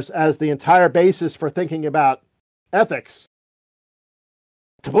exemplars as the entire basis for thinking about ethics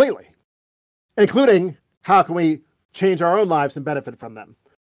completely, including how can we change our own lives and benefit from them.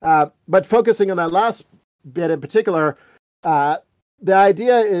 But focusing on that last bit in particular, the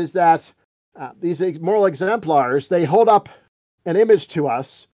idea is that these moral exemplars, they hold up an image to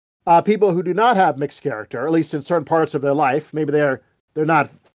us, people who do not have mixed character, at least in certain parts of their life. Maybe they're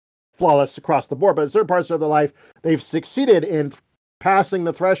not flawless across the board, but in certain parts of their life, they've succeeded in passing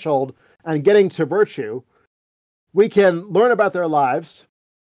the threshold and getting to virtue. We can learn about their lives,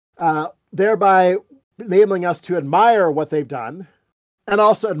 thereby enabling us to admire what they've done and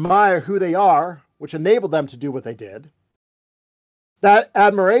also admire who they are, which enabled them to do what they did. That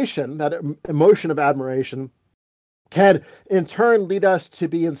admiration, that emotion of admiration, can in turn lead us to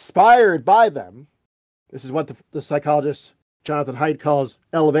be inspired by them. This is what the psychologist Jonathan Haidt calls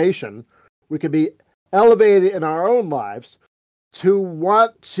elevation. We can be elevated in our own lives to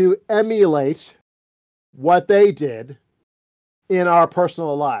want to emulate what they did in our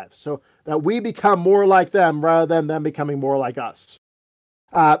personal lives, so that we become more like them rather than them becoming more like us.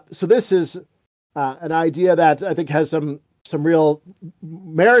 So this is an idea that I think has some real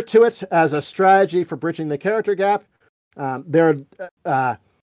merit to it as a strategy for bridging the character gap. There are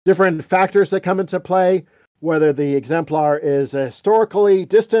different factors that come into play, whether the exemplar is a historically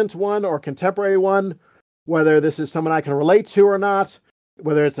distant one or contemporary one, whether this is someone I can relate to or not,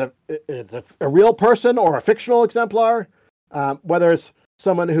 whether it's a real person or a fictional exemplar, whether it's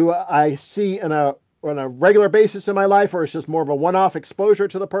someone who I see on a regular basis in my life, or it's just more of a one-off exposure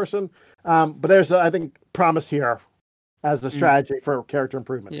to the person. But there's, I think, promise here as a strategy for character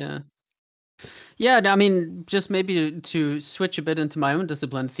improvement. Yeah, I mean, just maybe to switch a bit into my own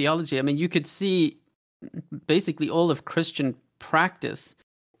discipline, theology. I mean, you could see basically all of Christian practice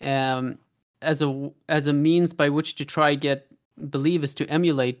as a means by which to try get believers to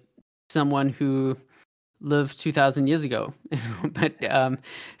emulate someone who lived 2,000 years ago. But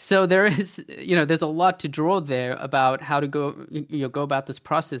so there is, there's a lot to draw there about how to go about this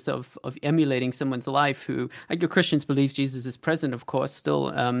process of emulating someone's life who, like, your Christians believe Jesus is present, of course,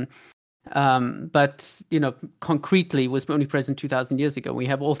 still. but concretely was only present 2,000 years ago. We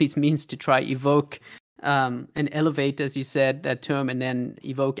have all these means to try evoke and elevate, as you said, that term, and then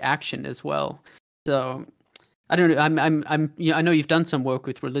evoke action as well. So I don't know. I know you've done some work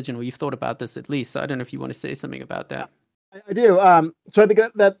with religion, or you've thought about this at least. So I don't know if you want to say something about that. I do. So I think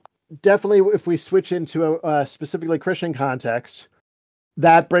that definitely, if we switch into a specifically Christian context,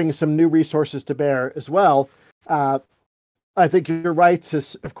 that brings some new resources to bear as well. I think you're right to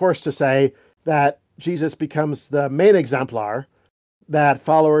say that Jesus becomes the main exemplar that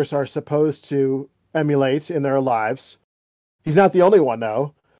followers are supposed to emulate in their lives. He's not the only one,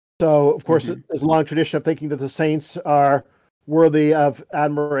 though. So, of course, there's a long tradition of thinking that the saints are worthy of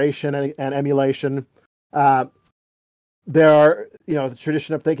admiration and emulation. There are, the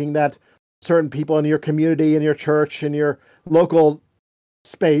tradition of thinking that certain people in your community, in your church, in your local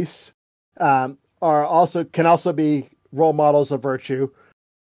space can also be role models of virtue.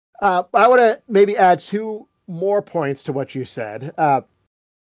 I want to maybe add two more points to what you said.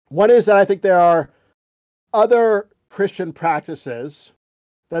 One is that I think there are other Christian practices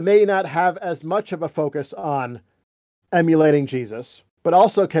that may not have as much of a focus on emulating Jesus, but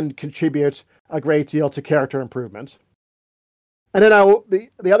also can contribute a great deal to character improvement. And then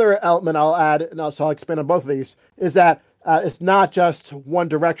the other element I'll add, and I'll expand on both of these, is that it's not just one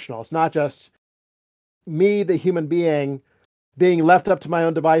directional. It's not just me, the human being left up to my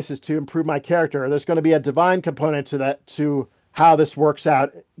own devices to improve my character. There's going to be a divine component to how this works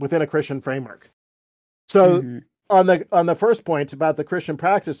out within a Christian framework. So on the first point about the Christian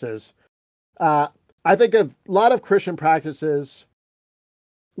practices, I think a lot of Christian practices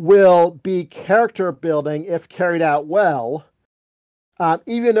will be character building if carried out well,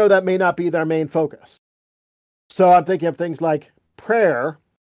 even though that may not be their main focus. So I'm thinking of things like prayer.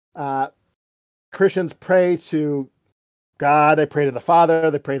 Christians pray to God, they pray to the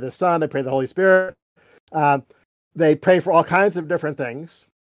Father, they pray to the Son, they pray to the Holy Spirit. They pray for all kinds of different things,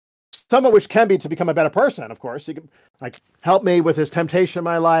 some of which can be to become a better person, of course. You can, help me with this temptation in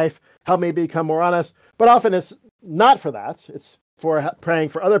my life, help me become more honest. But often it's not for that. It's for praying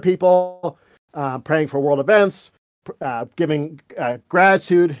for other people, praying for world events, giving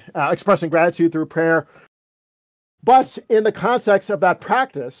gratitude, expressing gratitude through prayer. But in the context of that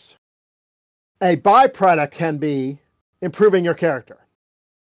practice, a byproduct can be improving your character.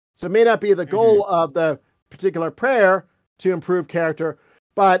 So it may not be the goal of the particular prayer to improve character,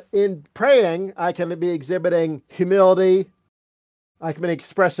 but in praying, I can be exhibiting humility, I can be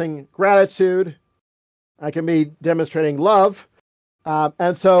expressing gratitude, I can be demonstrating love,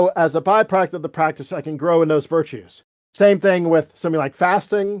 and so as a byproduct of the practice, I can grow in those virtues. Same thing with something like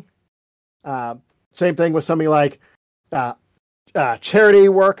fasting, same thing with something like charity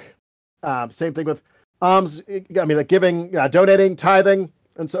work, same thing with alms, like giving, donating, tithing,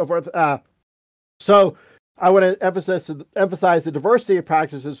 and so forth. So I want to emphasize the diversity of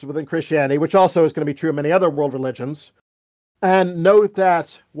practices within Christianity, which also is going to be true of many other world religions. And note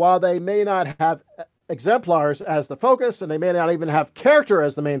that while they may not have exemplars as the focus, and they may not even have character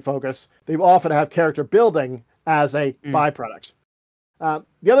as the main focus, they often have character building as a byproduct.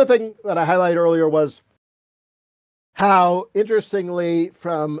 The other thing that I highlighted earlier was how, interestingly,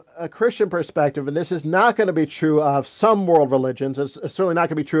 from a Christian perspective, and this is not going to be true of some world religions, it's certainly not going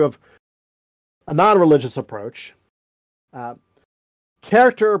to be true of a non-religious approach.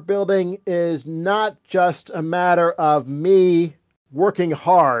 Character building is not just a matter of me working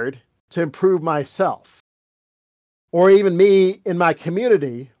hard to improve myself, or even me in my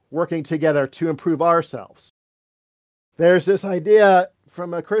community working together to improve ourselves. There's this idea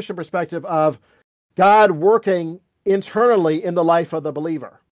from a Christian perspective of God working internally in the life of the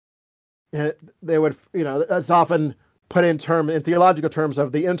believer. They would, it's often put in theological terms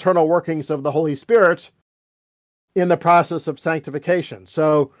of the internal workings of the Holy Spirit in the process of sanctification.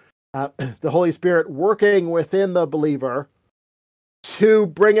 So the Holy Spirit working within the believer to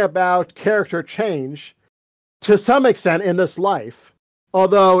bring about character change to some extent in this life,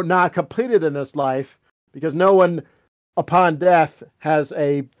 although not completed in this life, because no one upon death has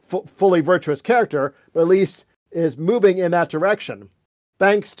a fully virtuous character, but at least is moving in that direction,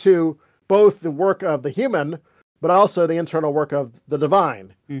 thanks to both the work of the human, but also the internal work of the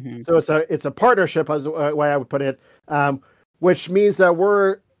divine. So it's a partnership, as the way I would put it, which means that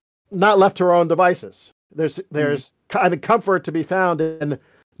we're not left to our own devices. There's kind of comfort to be found in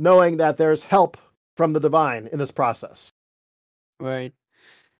knowing that there's help from the divine in this process. Right.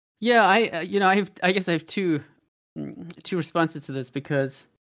 Yeah, I guess I have two responses to this, because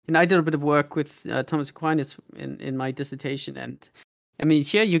I did a bit of work with Thomas Aquinas in my dissertation, and I mean,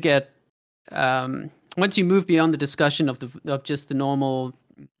 here you get once you move beyond the discussion of just the normal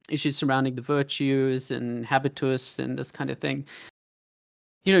issues surrounding the virtues and habitus and this kind of thing,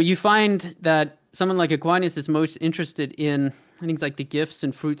 you find that someone like Aquinas is most interested in things like the gifts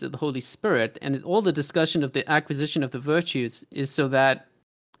and fruits of the Holy Spirit, and all the discussion of the acquisition of the virtues is so that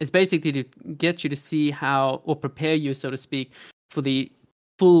it's basically to get you to see how, or prepare you, so to speak, for the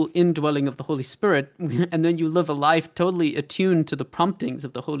full indwelling of the Holy Spirit, and then you live a life totally attuned to the promptings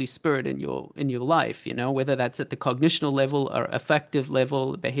of the Holy Spirit in your life, whether that's at the cognitional level or affective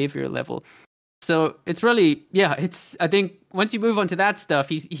level, behavioral level. So it's really, I think once you move on to that stuff,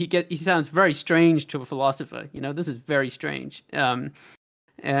 he sounds very strange to a philosopher. This is very strange. I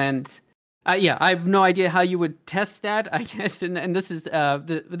have no idea how you would test that, I guess. And this is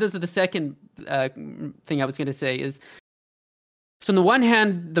the second thing I was going to say is, so on the one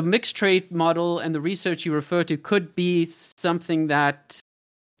hand, the mixed trait model and the research you refer to could be something that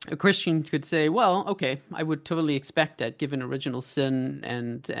a Christian could say, well, okay, I would totally expect that given original sin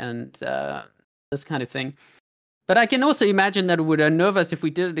and this kind of thing. But I can also imagine that it would unnerve us if we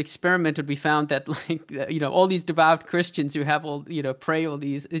did an experiment and we found that, all these devout Christians who have all, pray all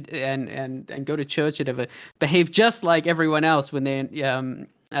these and go to church and behave just like everyone else when they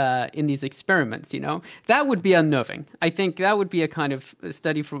in these experiments, that would be unnerving. I think that would be a kind of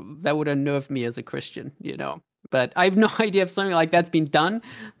study that would unnerve me as a Christian, But I have no idea if something like that's been done,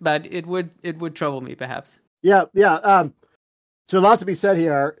 but it would trouble me perhaps. Yeah. So a lot to be said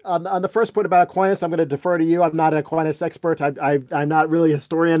here. On the first point about Aquinas, I'm going to defer to you. I'm not an Aquinas expert. I'm not really a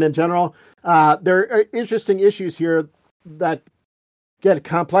historian in general. There are interesting issues here that get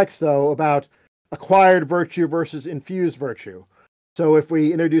complex, though, about acquired virtue versus infused virtue. So if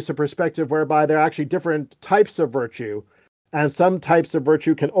we introduce a perspective whereby there are actually different types of virtue, and some types of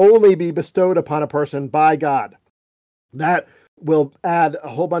virtue can only be bestowed upon a person by God, that will add a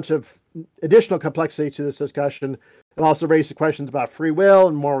whole bunch of additional complexity to this discussion. It also raises questions about free will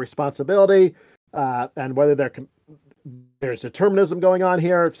and moral responsibility, and whether there's determinism going on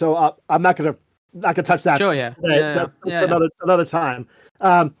here. So I'm not going to touch that. Sure, yeah. That's for another time.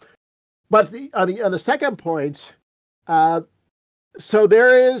 But on the second point, so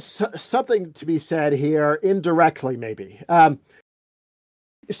there is something to be said here indirectly, maybe.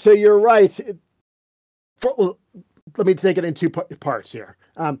 So you're right. Let me take it in two parts here.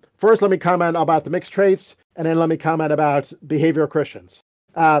 First, let me comment about the mixed traits, and then let me comment about behavioral Christians.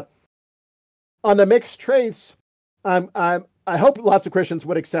 On the mixed traits, I hope lots of Christians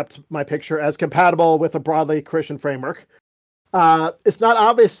would accept my picture as compatible with a broadly Christian framework. It's not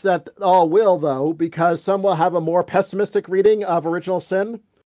obvious that all will, though, because some will have a more pessimistic reading of original sin,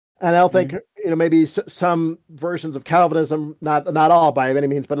 and they'll think, maybe some versions of Calvinism, not all by any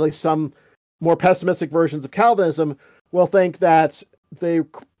means, but at least some more pessimistic versions of Calvinism will think that the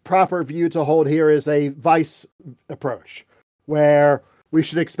proper view to hold here is a vice approach, where we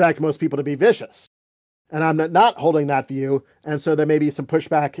should expect most people to be vicious. And I'm not holding that view, and so there may be some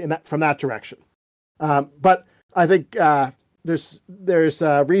pushback from that direction. But I think there's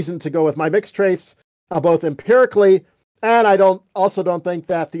reason to go with my mixed traits, both empirically, and I don't think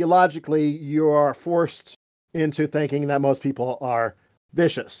that theologically you are forced into thinking that most people are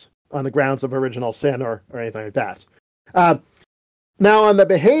vicious on the grounds of original sin or anything like that. Now, on the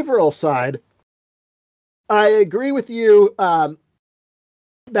behavioral side, I agree with you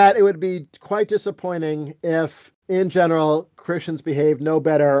that it would be quite disappointing if, in general, Christians behaved no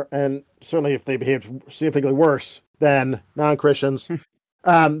better, and certainly if they behaved significantly worse than non-Christians,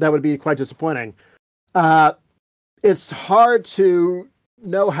 that would be quite disappointing. It's hard to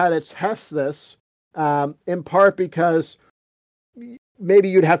know how to test this, in part because maybe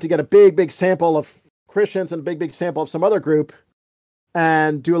you'd have to get a big sample of Christians and a big sample of some other group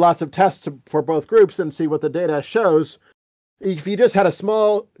and do lots of tests for both groups and see what the data shows. If you just had a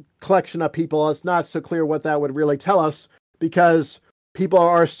small collection of people, it's not so clear what that would really tell us, because people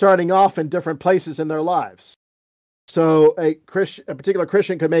are starting off in different places in their lives. So a particular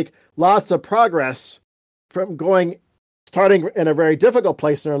Christian could make lots of progress from starting in a very difficult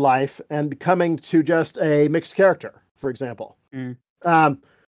place in their life and becoming to just a mixed character, for example.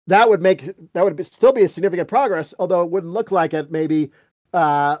 That would still be a significant progress, although it wouldn't look like it maybe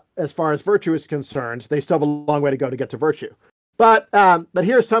as far as virtue is concerned. They still have a long way to go to get to virtue. But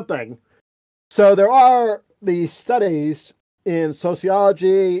here's something. So there are these studies in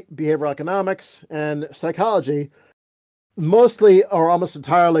sociology, behavioral economics, and psychology, mostly or almost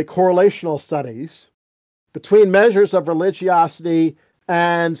entirely correlational studies between measures of religiosity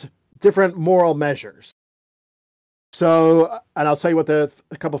and different moral measures. So, and I'll tell you what a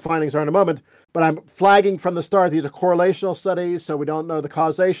couple of findings are in a moment, but I'm flagging from the start, these are correlational studies, so we don't know the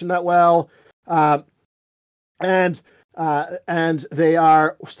causation that well. And and they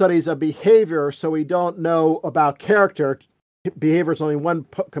are studies of behavior, so we don't know about character. Behavior is only one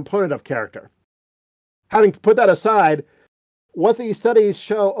component of character. Having put that aside, what these studies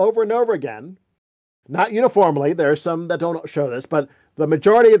show over and over again, not uniformly, there are some that don't show this, but the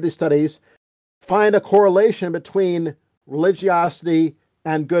majority of these studies find a correlation between religiosity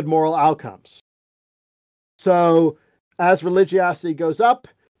and good moral outcomes. So as religiosity goes up,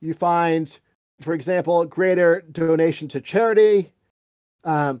 you find, for example, greater donation to charity,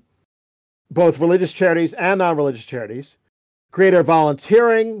 both religious charities and non-religious charities, greater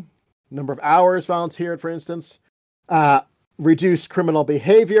volunteering, number of hours volunteered, for instance, reduced criminal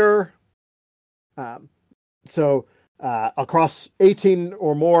behavior. Across 18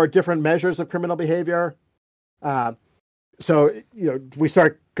 or more different measures of criminal behavior. We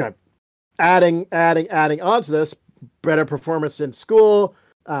start kind of adding onto this, better performance in school,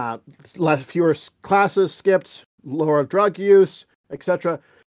 fewer classes skipped, lower drug use, etc.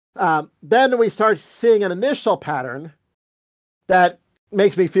 Then we start seeing an initial pattern that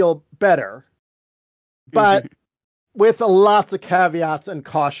makes me feel better, but with lots of caveats and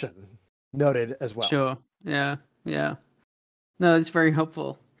caution noted as well. Sure. Yeah. No, it's very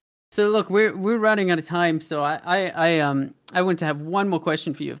helpful. So look, we're running out of time, so I want to have one more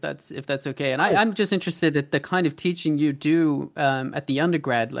question for you, if that's okay. And I'm just interested at the kind of teaching you do at the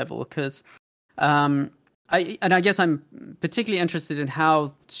undergrad level, because I guess I'm particularly interested in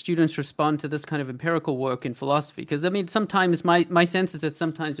how students respond to this kind of empirical work in philosophy. Because I mean, sometimes my sense is that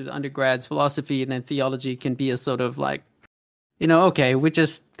sometimes with undergrads, philosophy and then theology can be a sort of like, okay, we're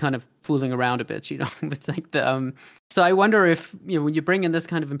just kind of fooling around a bit, It's like so I wonder if, when you bring in this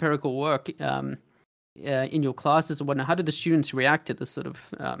kind of empirical work in your classes or whatnot, how do the students react to this sort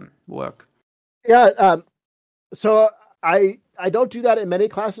of work? Yeah, so I don't do that in many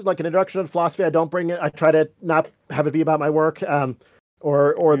classes, like an introduction to philosophy. I don't bring it. I try to not have it be about my work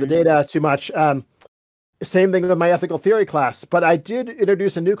or the data too much. Same thing with my ethical theory class. But I did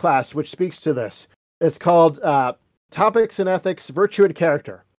introduce a new class which speaks to this. It's called Topics in Ethics, Virtue and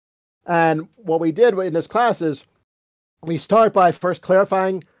Character. And what we did in this class is we start by first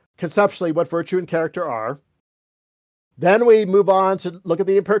clarifying conceptually what virtue and character are. Then we move on to look at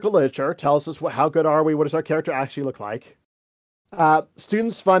the empirical literature, tells us how good are we, what does our character actually look like.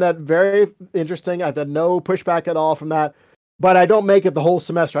 Students find that very interesting. I've had no pushback at all from that, but I don't make it the whole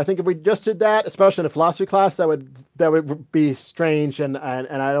semester. I think if we just did that, especially in a philosophy class, that would be strange, and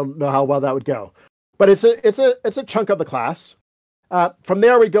I don't know how well that would go. But it's a chunk of the class. From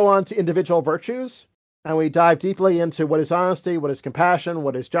there, we go on to individual virtues, and we dive deeply into what is honesty, what is compassion,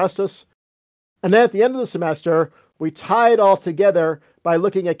 what is justice. And then at the end of the semester, we tie it all together by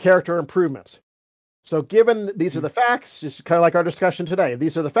looking at character improvements. So given these are the facts, just kind of like our discussion today,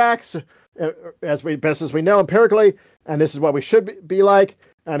 these are the facts best as we know empirically, and this is what we should be like.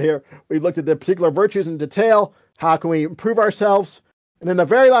 And here we've looked at the particular virtues in detail. How can we improve ourselves? And then the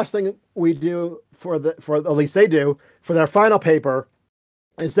very last thing we do for at least they do for their final paper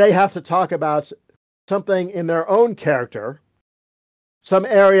is they have to talk about something in their own character, some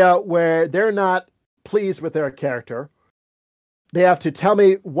area where they're not pleased with their character. They have to tell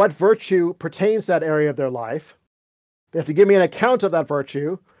me what virtue pertains to that area of their life. They have to give me an account of that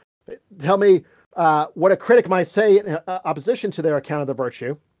virtue, tell me what a critic might say in opposition to their account of the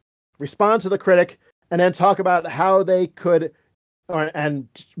virtue, respond to the critic, and then talk about how they could and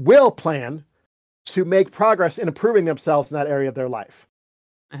will plan to make progress in improving themselves in that area of their life.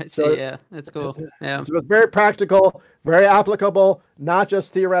 I see, yeah, that's cool. Yeah. So it's very practical, very applicable, not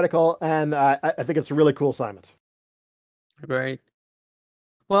just theoretical, and I think it's a really cool assignment. Great.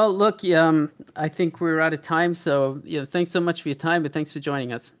 Well, look, I think we're out of time, so thanks so much for your time, and thanks for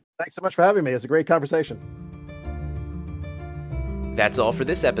joining us. Thanks so much for having me. It's a great conversation. That's all for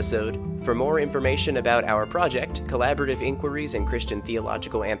this episode. For more information about our project, Collaborative Inquiries in Christian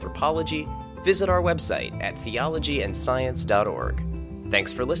Theological Anthropology, visit our website at theologyandscience.org.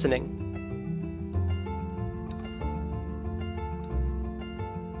 Thanks for listening.